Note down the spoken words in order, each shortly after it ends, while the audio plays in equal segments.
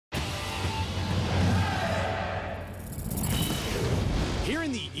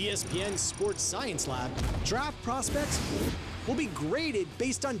ESPN Sports Science Lab, draft prospects will be graded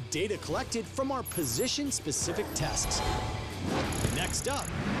based on data collected from our position-specific tests. Next up,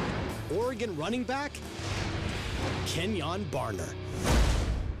 Oregon running back Kenjon Barner.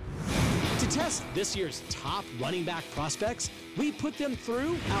 To test this year's top running back prospects, we put them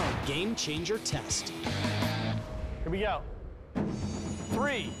through our Game Changer test. Here we go.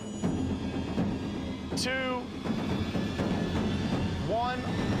 3, 2, 1.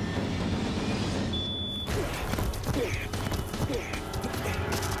 Get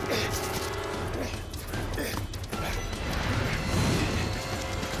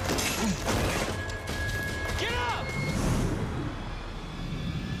up!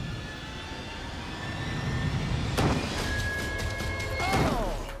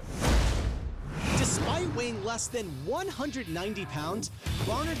 Oh! Despite weighing less than 190 pounds,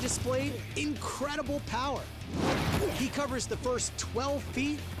 Barner displayed incredible power. He covers the first 12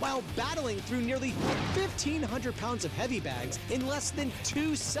 feet while battling through nearly 1,500 pounds of heavy bags in less than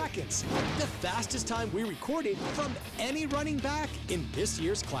 2 seconds, the fastest time we recorded from any running back in this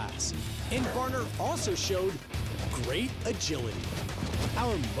year's class. And Barner also showed great agility.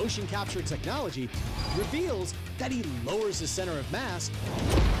 Our motion capture technology reveals that he lowers the center of mass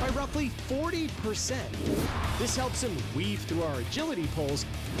by roughly 40%. This helps him weave through our agility poles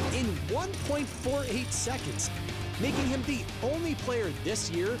in 1.48 seconds, making him the only player this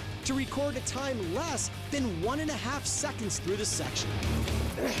year to record a time less than 1.5 seconds through the section.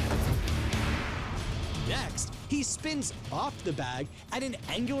 Next, he spins off the bag at an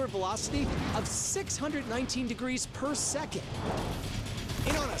angular velocity of 619 degrees per second.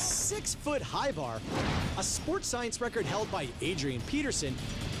 And on a 6-foot high bar, a sports science record held by Adrian Peterson,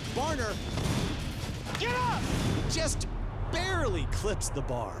 Barner Get up! just barely clips the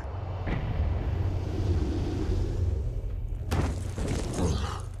bar.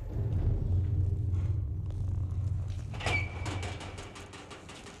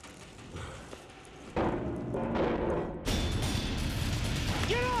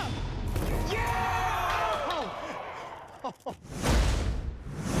 Get up! Yeah!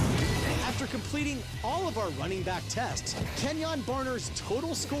 After completing all of our running back tests, Kenjon Barner's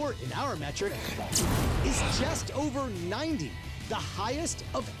total score in our metric is just over 90, the highest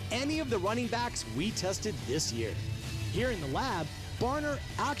of any of the running backs we tested this year. Here in the lab, Barner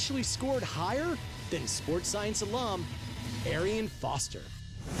actually scored higher than sports science alum Arian Foster.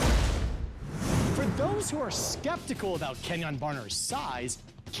 For those who are skeptical about Kenjon Barner's size,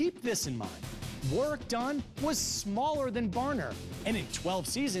 keep this in mind. Warrick Dunn was smaller than Barner, and in 12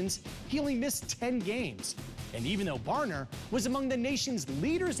 seasons, he only missed 10 games. And even though Barner was among the nation's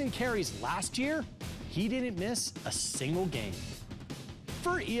leaders in carries last year, he didn't miss a single game.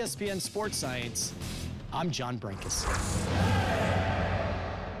 For ESPN Sports Science, I'm John Brinkus.